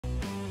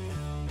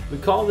We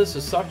call this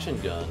a suction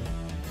gun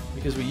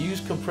because we use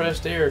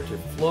compressed air to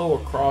flow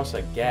across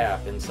a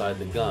gap inside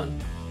the gun.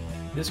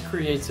 This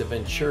creates a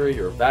venturi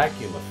or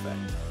vacuum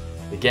effect.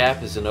 The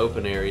gap is an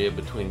open area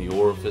between the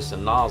orifice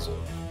and nozzle.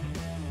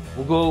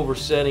 We'll go over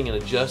setting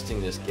and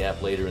adjusting this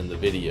gap later in the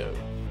video.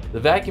 The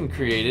vacuum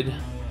created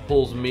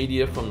pulls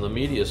media from the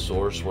media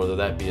source, whether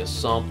that be a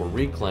sump or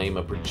reclaim,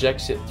 and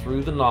projects it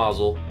through the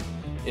nozzle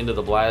into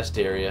the blast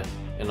area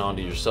and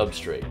onto your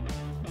substrate.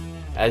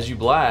 As you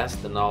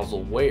blast, the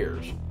nozzle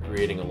wears,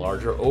 creating a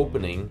larger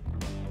opening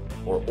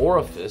or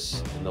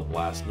orifice in the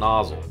blast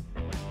nozzle.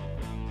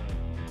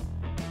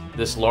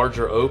 This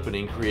larger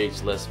opening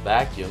creates less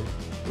vacuum,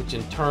 which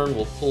in turn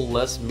will pull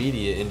less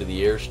media into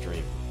the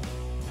airstream.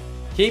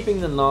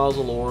 Keeping the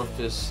nozzle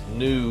orifice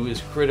new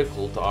is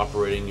critical to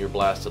operating your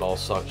blasted all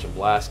suction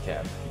blast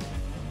cap.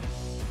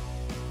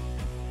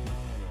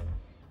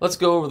 Let's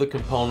go over the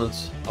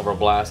components of our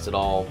blasted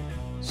all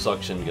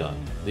suction gun.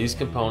 These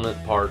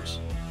component parts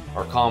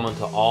are common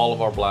to all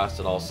of our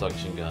blasted all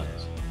suction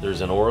guns.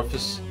 There's an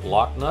orifice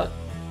lock nut,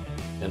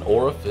 an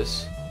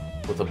orifice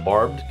with a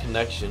barbed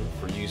connection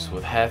for use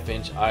with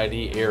 1/2-inch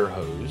ID air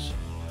hose.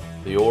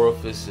 The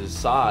orifice is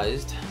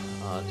sized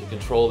to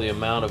control the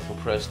amount of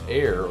compressed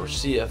air or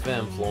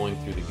CFM flowing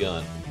through the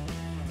gun.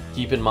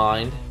 Keep in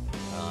mind,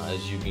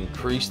 as you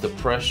increase the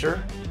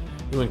pressure,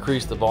 you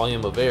increase the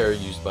volume of air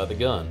used by the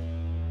gun.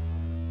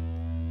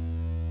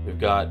 We've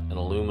got an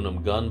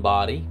aluminum gun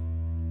body.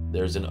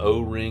 There's an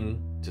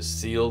O-ring to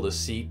seal the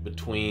seat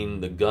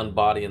between the gun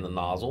body and the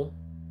nozzle.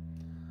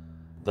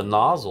 The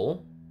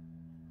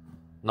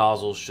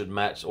nozzles should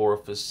match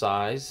orifice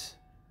size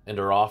and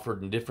are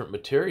offered in different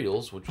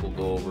materials, which we'll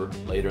go over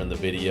later in the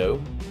video.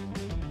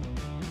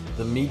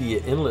 The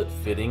media inlet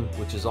fitting,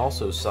 which is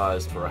also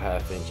sized for a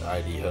 1/2-inch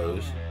ID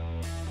hose.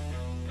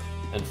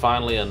 And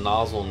finally, a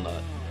nozzle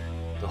nut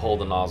to hold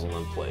the nozzle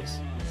in place.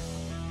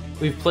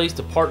 We've placed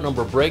a part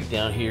number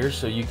breakdown here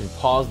so you can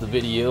pause the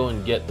video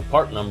and get the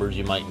part numbers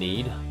you might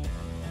need.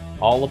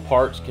 All the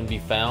parts can be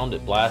found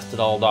at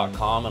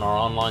blastedall.com in our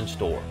online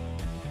store.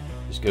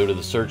 Just go to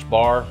the search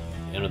bar,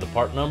 enter the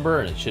part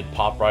number, and it should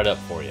pop right up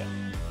for you.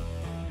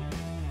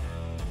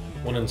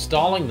 When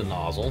installing the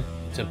nozzle,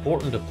 it's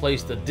important to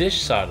place the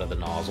dish side of the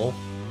nozzle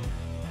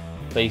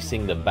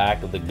facing the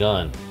back of the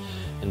gun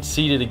and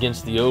seat it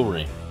against the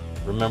O-ring.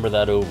 Remember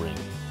that O-ring.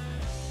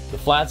 The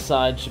flat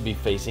side should be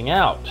facing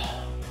out.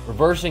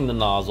 Reversing the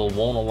nozzle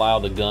won't allow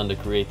the gun to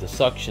create the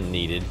suction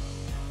needed,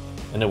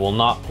 and it will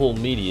not pull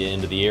media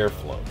into the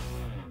airflow.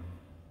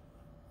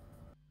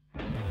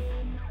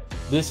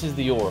 This is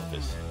the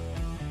orifice.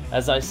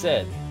 As I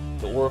said,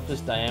 the orifice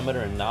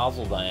diameter and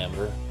nozzle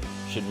diameter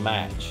should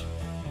match.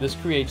 This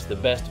creates the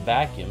best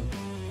vacuum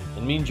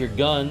and means your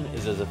gun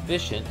is as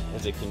efficient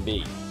as it can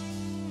be.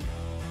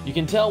 You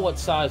can tell what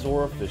size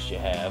orifice you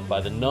have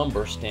by the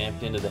number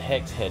stamped into the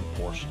hex head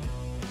portion.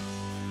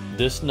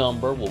 This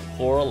number will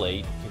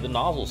correlate to the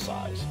nozzle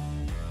size.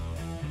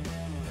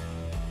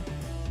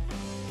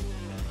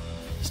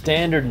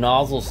 Standard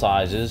nozzle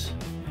sizes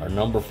are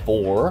number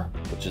 4,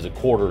 which is a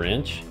 1/4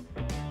 inch,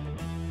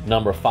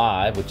 number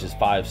 5, which is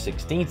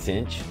 5/16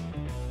 inch,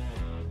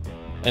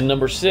 and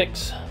number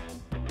 6,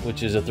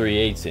 which is a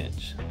 3/8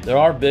 inch. There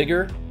are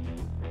bigger,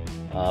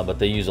 but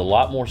they use a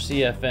lot more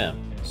CFM,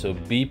 so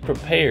be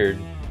prepared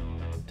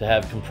to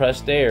have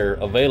compressed air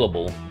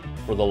available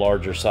for the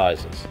larger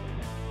sizes.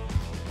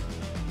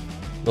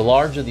 The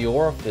larger the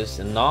orifice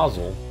and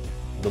nozzle,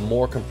 the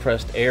more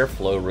compressed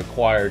airflow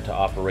required to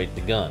operate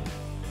the gun.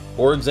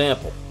 For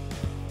example,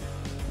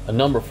 a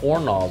number 4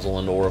 nozzle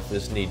and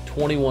orifice need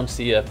 21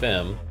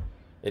 CFM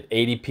at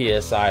 80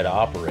 PSI to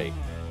operate.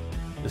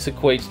 This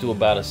equates to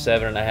about a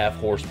 7.5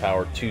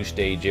 horsepower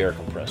 2-stage air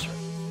compressor.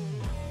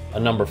 A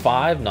number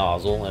 5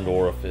 nozzle and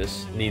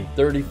orifice need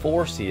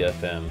 34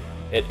 CFM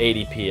at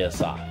 80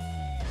 PSI.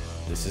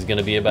 This is going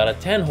to be about a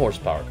 10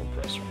 horsepower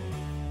compressor.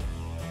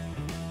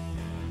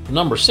 The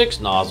number 6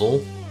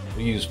 nozzle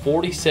will use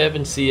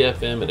 47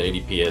 CFM at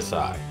 80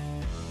 PSI.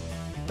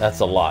 That's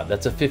a lot.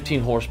 That's a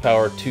 15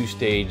 horsepower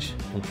 2-stage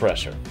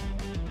compressor.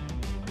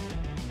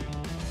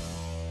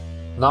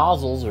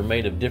 Nozzles are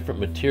made of different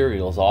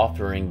materials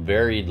offering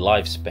varied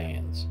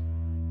lifespans.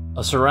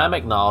 A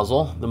ceramic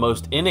nozzle, the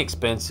most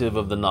inexpensive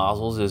of the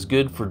nozzles, is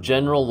good for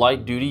general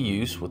light-duty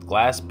use with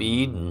glass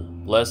bead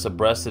and less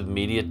abrasive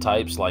media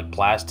types like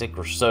plastic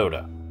or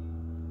soda.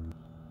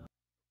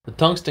 The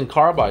tungsten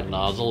carbide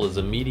nozzle is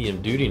a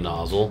medium-duty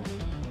nozzle,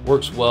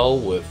 works well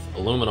with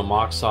aluminum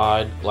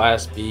oxide,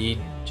 glass bead,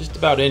 just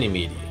about any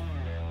media.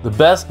 The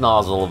best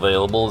nozzle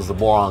available is the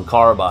boron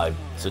carbide.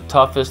 It's the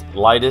toughest,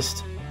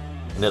 lightest,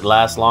 and it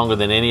lasts longer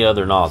than any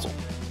other nozzle.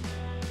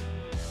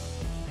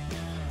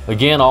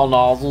 Again, all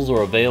nozzles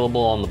are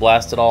available on the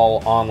Blasted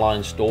All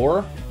online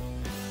store.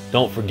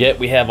 Don't forget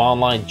we have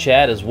online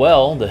chat as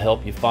well to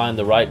help you find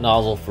the right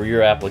nozzle for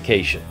your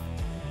application.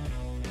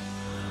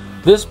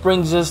 This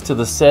brings us to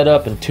the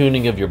setup and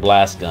tuning of your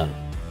blast gun.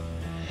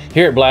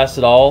 Here at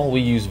Blasted All, we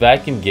use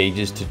vacuum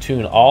gauges to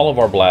tune all of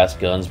our blast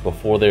guns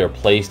before they are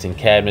placed in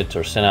cabinets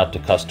or sent out to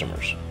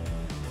customers.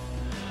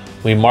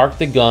 We mark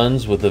the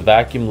guns with the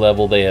vacuum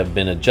level they have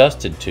been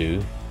adjusted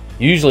to,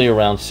 usually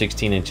around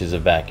 16 inches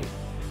of vacuum.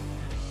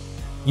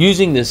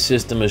 Using this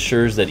system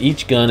assures that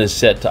each gun is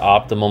set to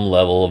optimum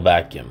level of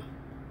vacuum.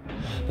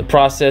 The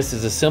process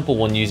is a simple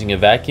one using a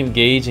vacuum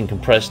gauge and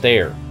compressed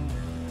air.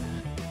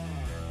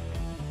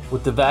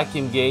 With the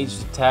vacuum gauge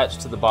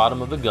attached to the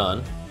bottom of the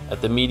gun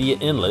at the media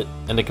inlet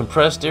and a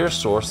compressed air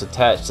source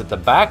attached at the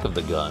back of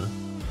the gun,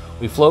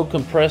 we flow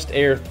compressed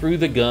air through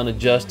the gun,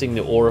 adjusting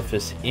the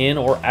orifice in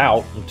or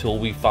out until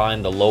we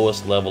find the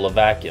lowest level of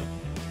vacuum.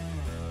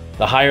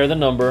 The higher the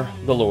number,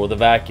 the lower the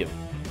vacuum.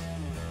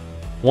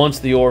 Once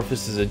the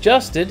orifice is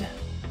adjusted,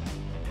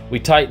 we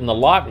tighten the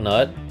lock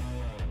nut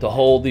to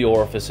hold the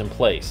orifice in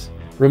place.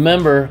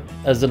 Remember,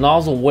 as the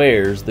nozzle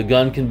wears, the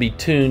gun can be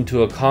tuned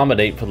to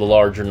accommodate for the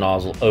larger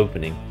nozzle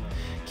opening.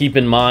 Keep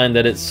in mind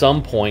that at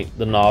some point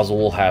the nozzle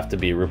will have to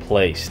be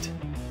replaced.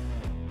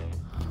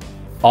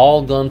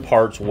 All gun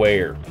parts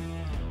wear,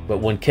 but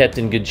when kept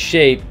in good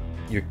shape,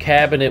 your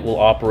cabinet will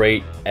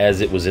operate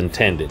as it was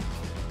intended.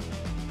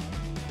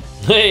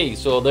 Hey,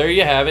 so there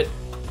you have it.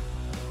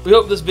 We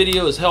hope this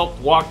video has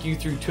helped walk you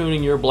through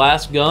tuning your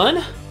blast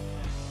gun.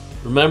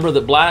 Remember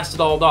that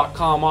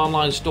blastitall.com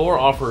online store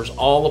offers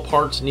all the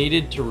parts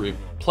needed to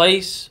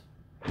replace,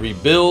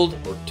 rebuild,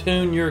 or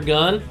tune your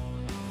gun.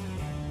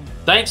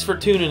 Thanks for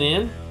tuning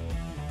in.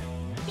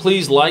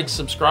 Please like,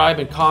 subscribe,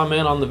 and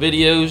comment on the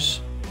videos.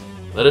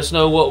 Let us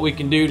know what we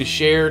can do to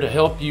share to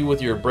help you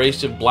with your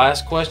abrasive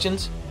blast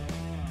questions.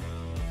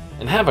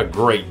 And have a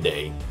great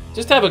day.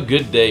 Just have a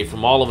good day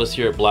from all of us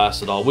here at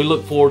Blast It All. We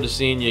look forward to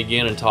seeing you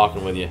again and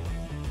talking with you.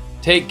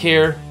 Take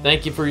care.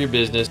 Thank you for your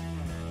business.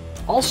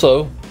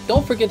 Also,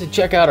 don't forget to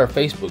check out our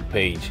Facebook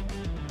page.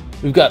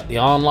 We've got the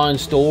online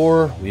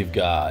store. We've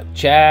got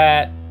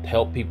chat to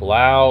help people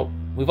out.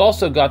 We've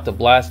also got the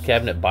Blast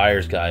Cabinet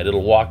Buyer's Guide.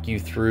 It'll walk you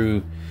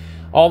through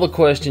all the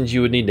questions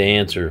you would need to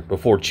answer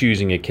before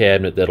choosing a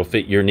cabinet that'll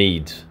fit your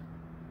needs.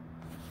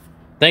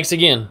 Thanks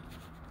again.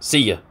 See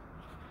ya.